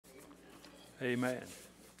Amen.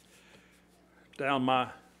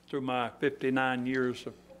 Through my 59 years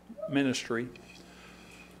of ministry,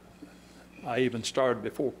 I even started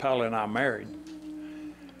before Pally and I married.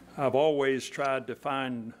 I've always tried to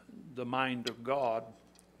find the mind of God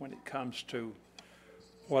when it comes to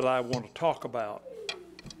what I want to talk about.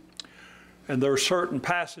 And there are certain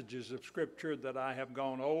passages of Scripture that I have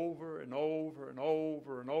gone over and over and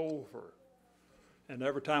over and over. And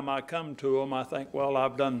every time I come to them, I think, well,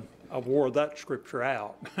 I've wore that Scripture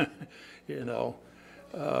out, you know.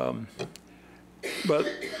 But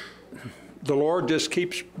the Lord just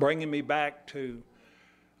keeps bringing me back to,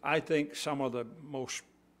 I think, some of the most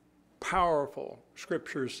powerful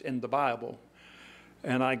Scriptures in the Bible.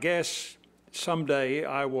 And I guess someday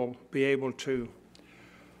I will be able to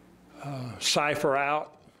cipher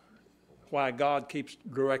out why God keeps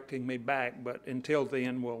directing me back. But until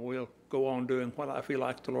then, we'll go on doing what I feel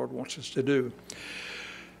like the Lord wants us to do.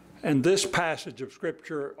 And this passage of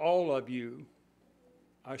Scripture, all of you,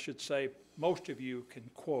 I should say most of you, can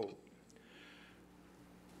quote.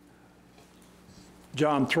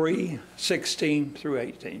 John 3:16 through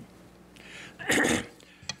 18.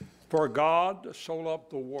 For God so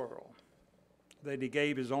loved the world that he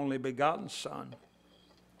gave his only begotten Son,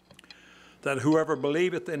 that whoever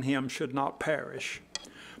believeth in him should not perish,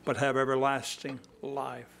 but have everlasting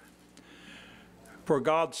life. For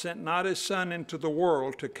God sent not his Son into the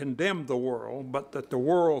world to condemn the world, but that the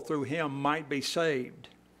world through him might be saved.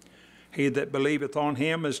 He that believeth on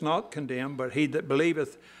him is not condemned, but he that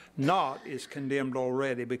believeth not is condemned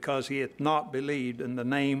already, because he hath not believed in the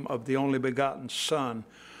name of the only begotten Son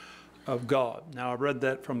of God. Now, I read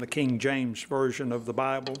that from the King James Version of the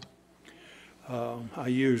Bible. I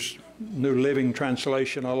use New Living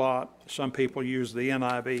Translation a lot. Some people use the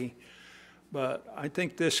NIV. But I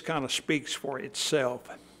think this kind of speaks for itself.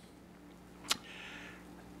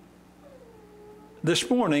 This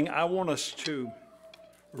morning, I want us to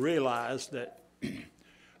realize that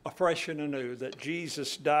afresh and anew, that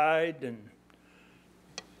Jesus died and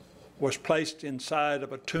was placed inside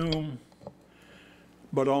of a tomb,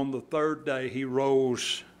 but on the third day he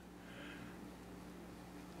rose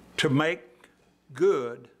to make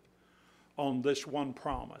good on this one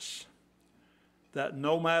promise, that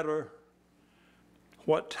no matter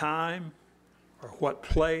what time or what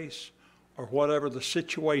place or whatever the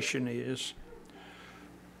situation is,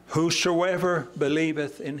 whosoever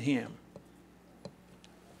believeth in him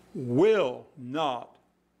will not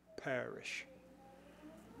perish.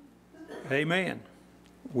 Amen.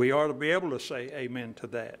 We ought to be able to say amen to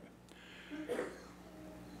that.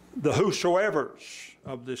 The whosoevers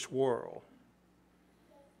of this world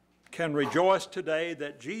can rejoice today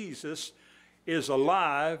that Jesus is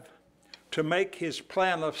alive to make his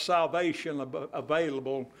plan of salvation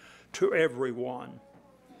available to everyone.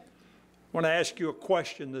 I want to ask you a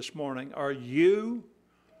question this morning. Are you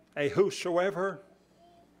a whosoever?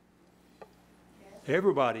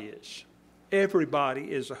 Everybody is. Everybody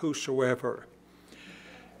is a whosoever.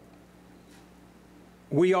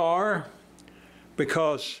 We are,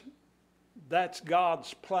 because that's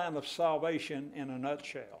God's plan of salvation in a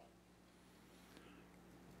nutshell.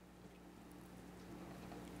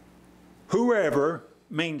 Whoever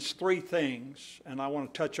means three things, and I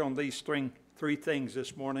want to touch on these three things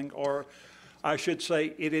this morning, or I should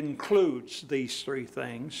say it includes these three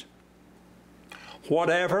things.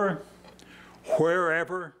 Whatever,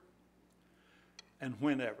 wherever, and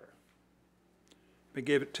whenever. Let me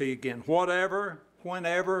give it to you again. Whatever,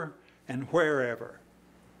 whenever, and wherever.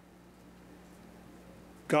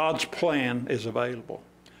 God's plan is available.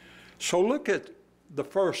 So look at the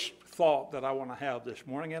first thought that I want to have this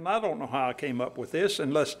morning, and I don't know how I came up with this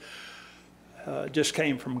unless it just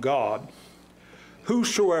came from God.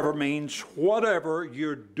 Whosoever means whatever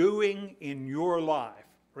you're doing in your life,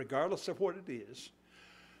 regardless of what it is,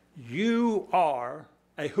 you are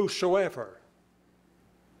a whosoever.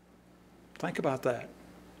 Think about that.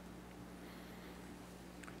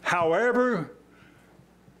 However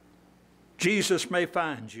Jesus may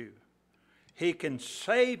find you, he can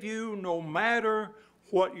save you no matter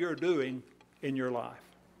what you're doing in your life.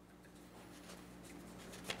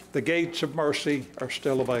 The gates of mercy are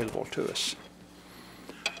still available to us.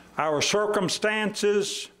 Our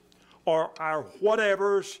circumstances or our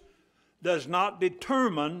whatevers does not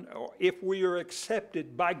determine if we are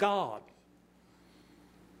accepted by God.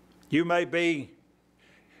 You may be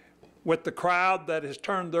with the crowd that has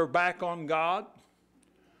turned their back on God,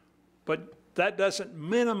 but that doesn't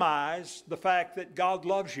minimize the fact that God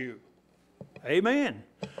loves you. Amen.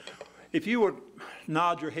 If you would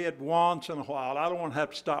nod your head once in a while, I don't want to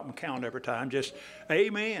have to stop and count every time, just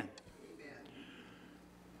amen.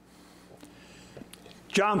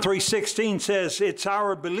 John 3:16 says, it's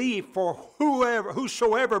our belief for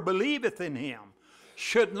whosoever believeth in him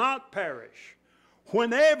should not perish.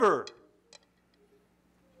 Whenever,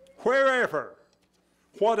 wherever,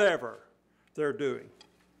 whatever they're doing.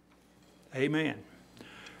 Amen.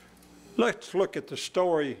 Let's look at the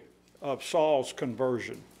story of Saul's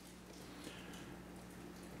conversion.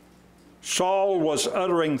 Saul was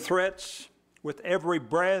uttering threats with every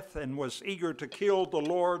breath and was eager to kill the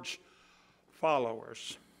Lord's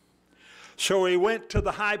followers. So he went to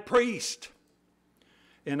the high priest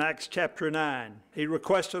in Acts chapter 9. He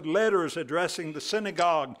requested letters addressing the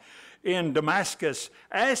synagogue in Damascus,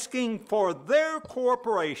 asking for their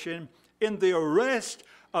cooperation in the arrest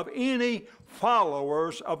of any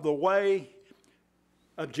followers of the way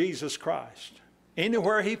of Jesus Christ.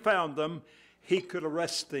 Anywhere he found them, he could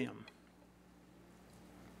arrest them.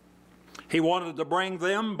 He wanted to bring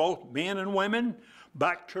them, both men and women,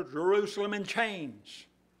 back to Jerusalem in chains.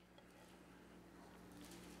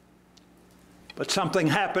 But something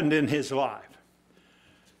happened in his life.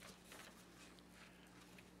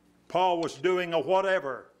 Paul was doing a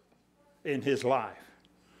whatever in his life.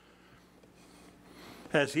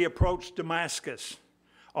 As he approached Damascus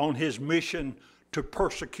on his mission to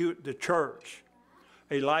persecute the church,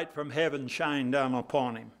 a light from heaven shined down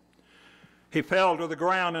upon him. He fell to the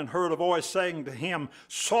ground and heard a voice saying to him,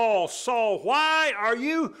 Saul, Saul, why are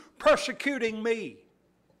you persecuting me?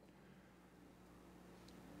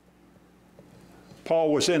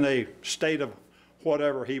 Paul was in a state of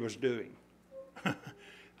whatever he was doing.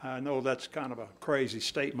 I know that's kind of a crazy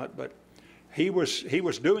statement, but he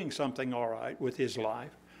was doing something all right with his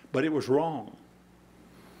life, but it was wrong.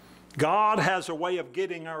 God has a way of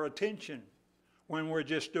getting our attention when we're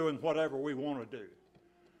just doing whatever we want to do.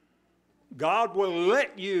 God will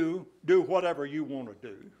let you do whatever you want to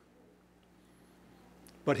do,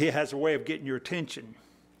 but he has a way of getting your attention.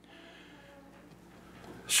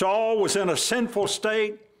 Saul was in a sinful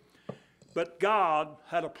state, but God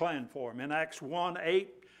had a plan for him. In Acts 1:8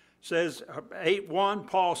 says, 8:1,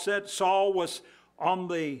 Paul said Saul was one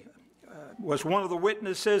of the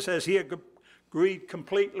witnesses as he agreed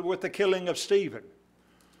completely with the killing of Stephen.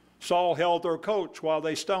 Saul held their coats while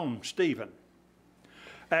they stoned Stephen.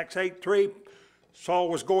 Acts 8:3, Saul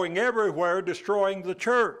was going everywhere destroying the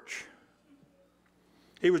church.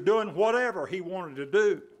 He was doing whatever he wanted to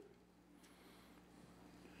do.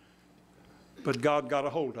 But God got a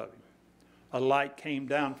hold of him. A light came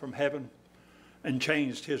down from heaven and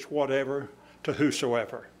changed his whatever to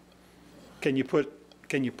whosoever. Can you put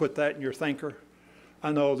that in your thinker?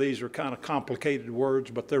 I know these are kind of complicated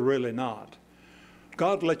words, but they're really not.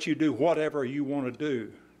 God lets you do whatever you want to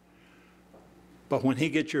do. But when he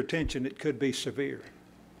gets your attention, it could be severe.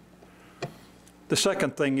 The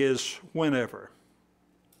second thing is whenever.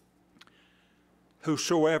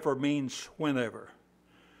 Whosoever means whenever.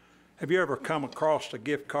 Have you ever come across a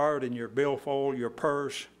gift card in your billfold, your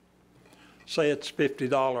purse? Say it's a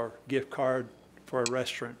 $50 gift card for a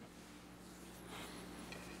restaurant.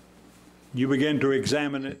 You begin to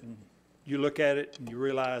examine it, and you look at it, and you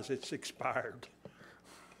realize it's expired.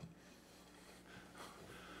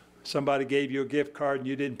 Somebody gave you a gift card and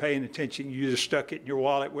you didn't pay any attention. You just stuck it in your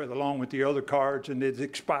wallet along with the other cards, and it's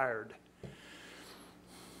expired.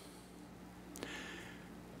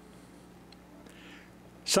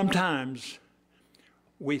 Sometimes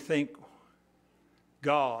we think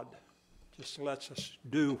God just lets us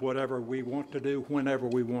do whatever we want to do whenever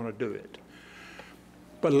we want to do it.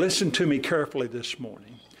 But listen to me carefully this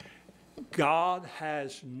morning. God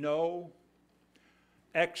has no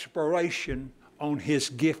expiration on his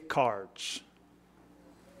gift cards.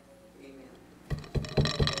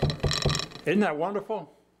 Isn't that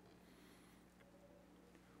wonderful?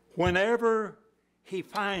 Whenever he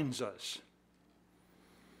finds us,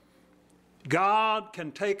 God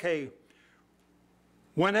can take a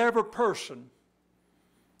whenever person,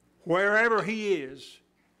 wherever he is,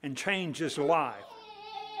 and change his life.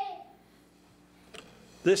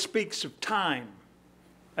 This speaks of time,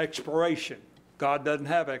 expiration. God doesn't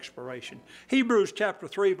have expiration. Hebrews chapter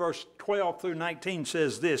 3, verse 12 through 19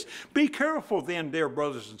 says this, Be careful then, dear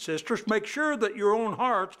brothers and sisters, make sure that your own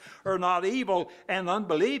hearts are not evil and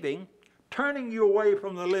unbelieving, turning you away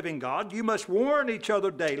from the living God. You must warn each other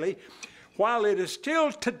daily while it is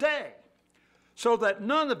still today, so that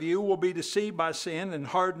none of you will be deceived by sin and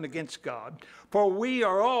hardened against God. For we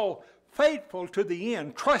are all faithful to the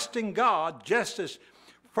end, trusting God just as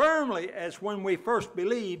firmly as when we first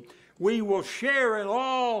believed. We will share in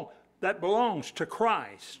all that belongs to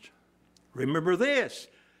Christ. Remember this,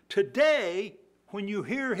 today when you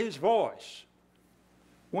hear his voice,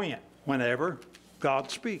 whenever God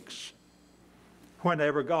speaks.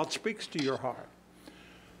 whenever God speaks to your heart.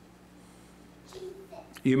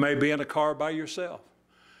 You may be in a car by yourself.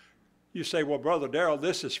 You say, well, Brother Darrell,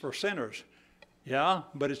 this is for sinners. Yeah,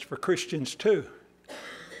 but it's for Christians too,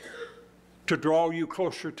 to draw you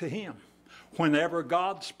closer to Him. Whenever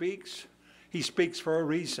God speaks, He speaks for a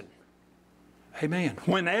reason. Amen.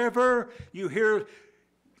 Whenever you hear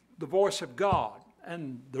the voice of God,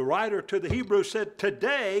 and the writer to the Hebrews said,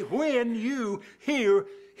 today, when you hear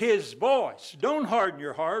His voice, don't harden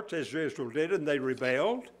your hearts as Israel did, and they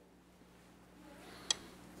rebelled.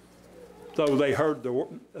 Though they heard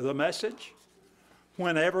the message.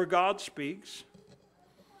 Whenever God speaks,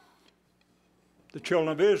 the children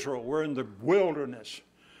of Israel were in the wilderness.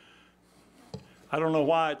 I don't know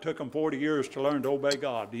why it took them 40 years to learn to obey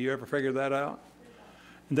God. Do you ever figure that out?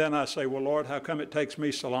 And then I say, well, Lord, how come it takes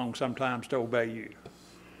me so long sometimes to obey you?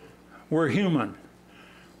 We're human.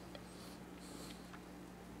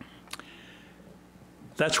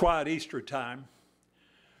 That's why at Easter time,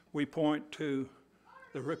 we point to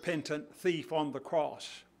the repentant thief on the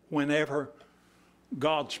cross whenever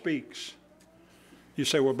God speaks. You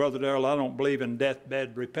say, well, Brother Darrell, I don't believe in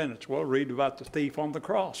deathbed repentance. Well, read about the thief on the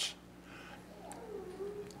cross.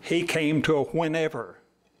 He came to a whenever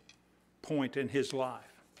point in his life.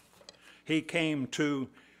 He came to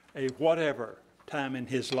a whatever time in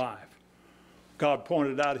his life. God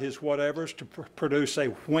pointed out his whatevers to produce a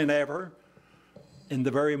whenever in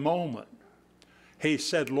the very moment. He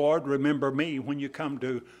said, Lord, remember me when you come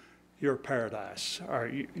to your paradise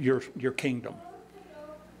or your kingdom.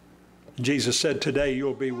 Jesus said, today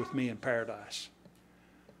you'll be with me in paradise.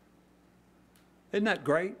 Isn't that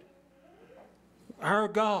great? Our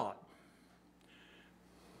God.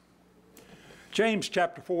 James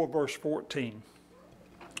chapter 4, verse 14.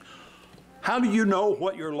 How do you know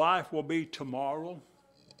what your life will be tomorrow?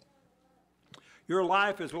 Your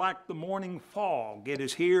life is like the morning fog. It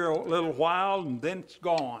is here a little while and then it's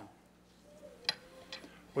gone.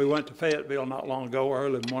 We went to Fayetteville not long ago,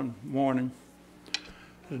 early one morning,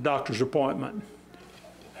 a doctor's appointment.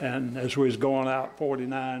 And as we was going out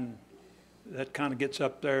 49, that kind of gets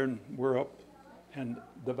up there and we're up and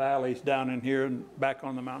the valley's down in here and back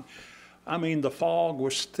on the mountain. I mean, the fog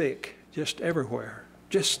was thick, just everywhere,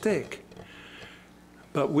 just thick.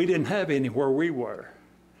 But we didn't have any where we were.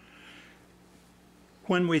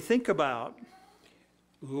 When we think about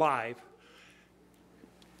life,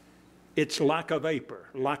 it's like a vapor,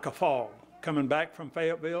 like a fog. Coming back from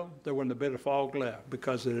Fayetteville, there wasn't a bit of fog left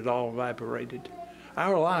because it had all evaporated.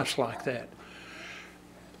 Our life's like that.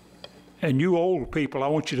 And you old people, I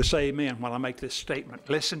want you to say amen when I make this statement.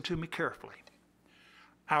 Listen to me carefully.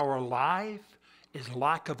 Our life is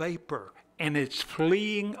like a vapor, and it's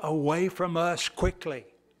fleeing away from us quickly.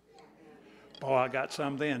 Boy, I got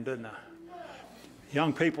some then, didn't I?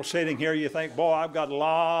 Young people sitting here, you think, boy, I've got a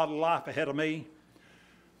lot of life ahead of me.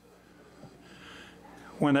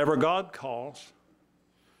 Whenever God calls,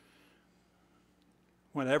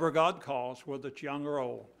 whether it's young or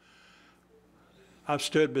old, I've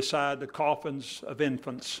stood beside the coffins of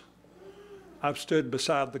infants. I've stood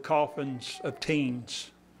beside the coffins of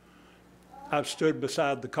teens. I've stood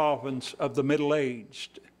beside the coffins of the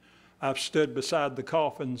middle-aged. I've stood beside the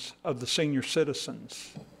coffins of the senior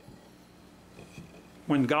citizens.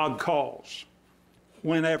 When God calls,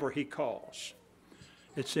 whenever He calls,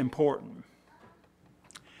 it's important.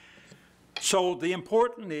 So the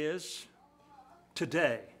important is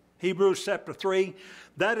today. Hebrews chapter 3,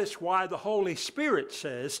 that is why the Holy Spirit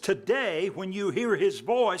says, today when you hear His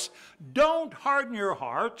voice, don't harden your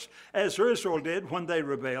hearts as Israel did when they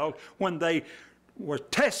rebelled, when they were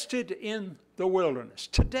tested in the wilderness.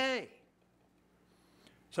 Today.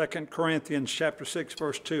 2 Corinthians chapter 6,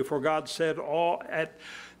 verse 2, for God said, at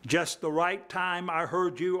just the right time I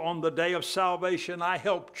heard you, on the day of salvation I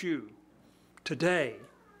helped you. Today.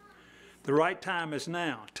 The right time is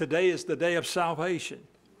now. Today is the day of salvation.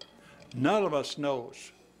 None of us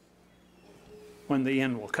knows when the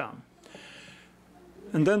end will come.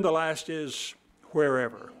 And then the last is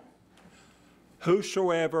wherever.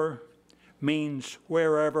 Whosoever means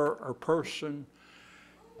wherever a person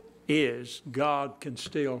is, God can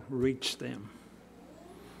still reach them.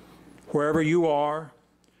 Wherever you are,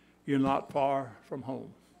 you're not far from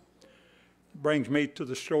home. It brings me to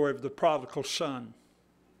the story of the prodigal son.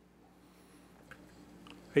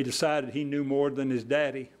 He decided he knew more than his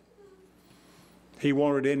daddy. He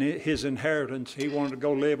wanted in his inheritance. He wanted to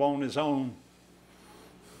go live on his own.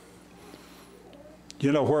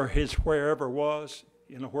 You know where his wherever was?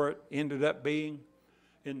 You know where it ended up being?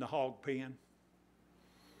 In the hog pen.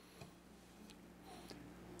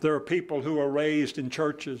 There are people who are raised in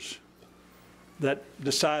churches that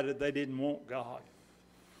decided they didn't want God.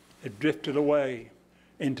 It drifted away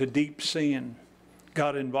into deep sin,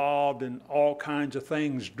 got involved in all kinds of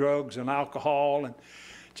things, drugs and alcohol, and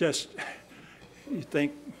just, you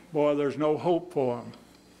think, boy, there's no hope for them.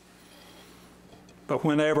 But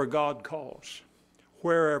whenever God calls,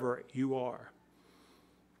 wherever you are,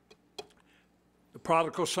 the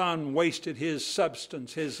prodigal son wasted his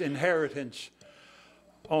substance, his inheritance,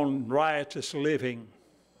 on riotous living.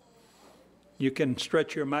 You can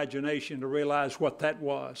stretch your imagination to realize what that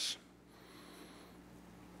was.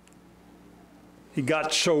 He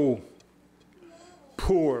got so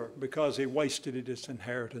poor because he wasted his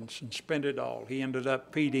inheritance and spent it all. He ended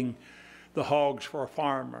up feeding the hogs for a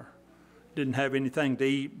farmer. Didn't have anything to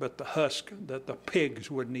eat but the husk that the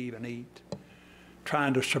pigs wouldn't even eat,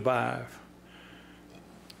 trying to survive.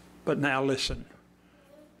 But now listen.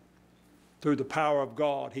 Through the power of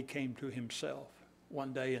God, he came to himself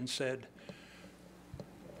one day and said,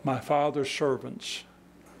 my Father's servants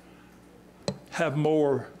have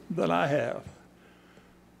more than I have.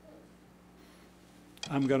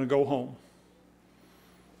 I'm going to go home.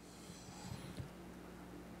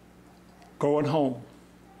 Going home.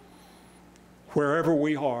 Wherever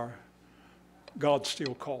we are, God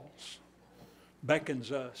still calls,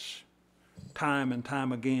 beckons us time and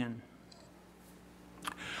time again.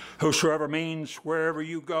 Whosoever means wherever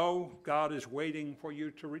you go, God is waiting for you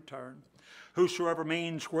to return. Whosoever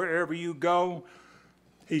means wherever you go,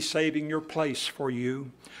 he's saving your place for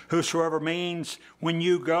you. Whosoever means when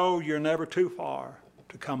you go, you're never too far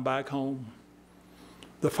to come back home.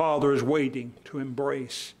 The Father is waiting to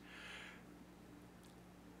embrace.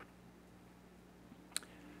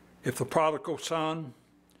 If the prodigal son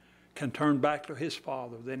can turn back to his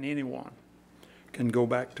father, then anyone can go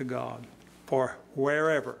back to God. For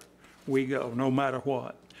wherever we go, no matter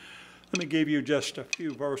what. Let me give you just a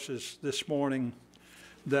few verses this morning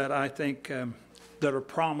that I think that are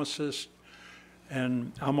promises,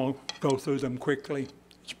 and I'm going to go through them quickly.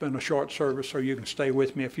 It's been a short service, so you can stay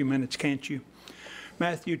with me a few minutes, can't you?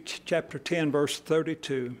 Matthew chapter 10, verse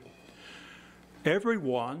 32.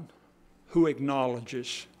 Everyone who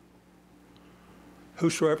acknowledges,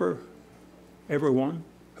 whosoever, everyone,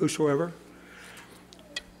 whosoever,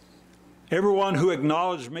 everyone who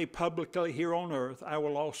acknowledges me publicly here on earth, I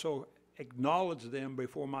will also acknowledge them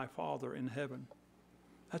before my Father in heaven.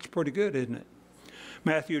 That's pretty good, isn't it?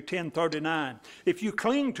 Matthew 10:39. If you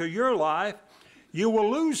cling to your life, you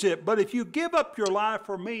will lose it. But if you give up your life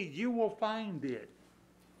for me, you will find it.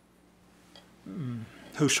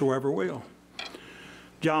 Whosoever will.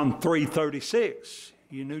 John 3:36.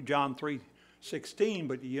 You knew John 3:16,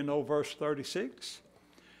 but you know verse 36?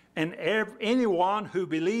 And anyone who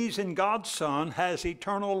believes in God's Son has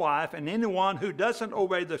eternal life, and anyone who doesn't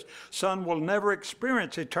obey the Son will never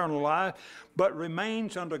experience eternal life, but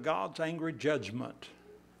remains under God's angry judgment.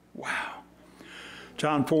 Wow.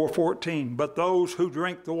 John 4:14, but those who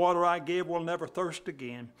drink the water I give will never thirst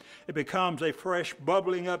again. It becomes a fresh,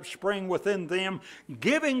 bubbling up spring within them,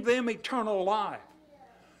 giving them eternal life.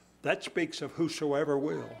 That speaks of whosoever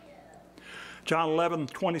will. John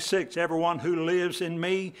 11:26, everyone who lives in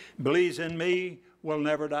me, believes in me, will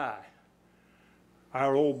never die.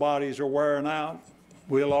 Our old bodies are wearing out.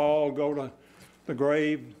 We'll all go to the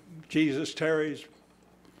grave. Jesus tarries.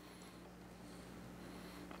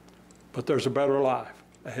 But there's a better life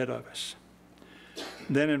ahead of us.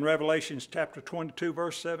 Then in Revelation chapter 22,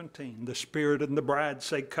 verse 17, the Spirit and the bride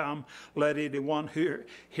say, come. Let anyone who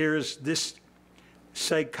hears this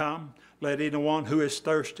say, come. Let anyone who is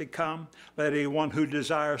thirsty come. Let anyone who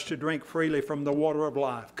desires to drink freely from the water of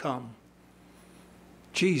life come.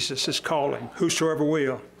 Jesus is calling, whosoever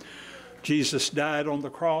will. Jesus died on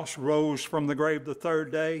the cross, rose from the grave the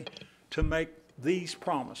third day to make these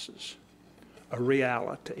promises a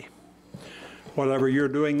reality. Whatever you're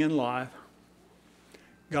doing in life,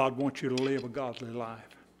 God wants you to live a godly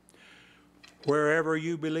life. Wherever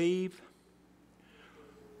you believe,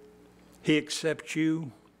 He accepts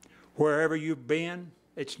you. Wherever you've been,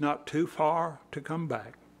 it's not too far to come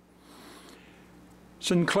back.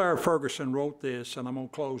 Sinclair Ferguson wrote this, and I'm going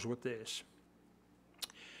to close with this.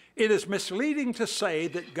 It is misleading to say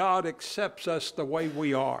that God accepts us the way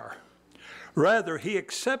we are. Rather, He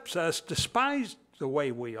accepts us despite the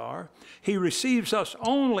way we are. He receives us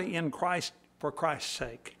only in Christ for Christ's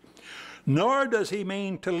sake. Nor does He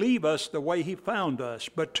mean to leave us the way He found us,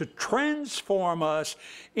 but to transform us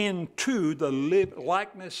into the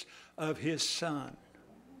likeness of His Son.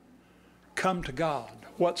 Come to God,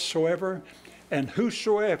 whatsoever and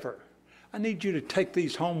whosoever. I need you to take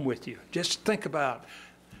these home with you. Just think about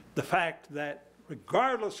the fact that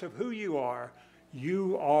regardless of who you are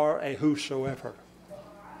a whosoever.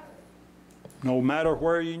 No matter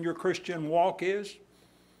where in your Christian walk is,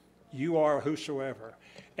 you are whosoever.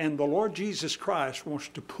 And the Lord Jesus Christ wants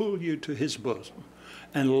to pull you to his bosom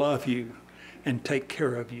and love you and take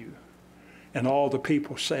care of you. And all the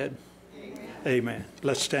people said, amen. Amen.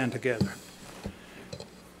 Let's stand together.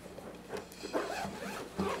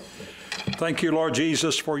 Thank you, Lord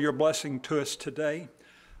Jesus, for your blessing to us today.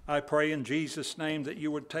 I pray in Jesus' name that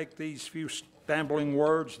you would take these few rambling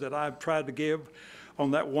words that I've tried to give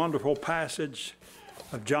on that wonderful passage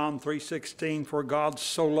of John 3:16, for God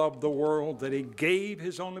so loved the world that he gave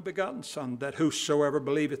his only begotten Son, that whosoever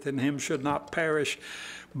believeth in him should not perish,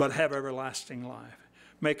 but have everlasting life.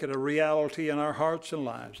 Make it a reality in our hearts and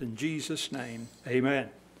lives. In Jesus' name, amen.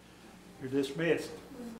 You're dismissed.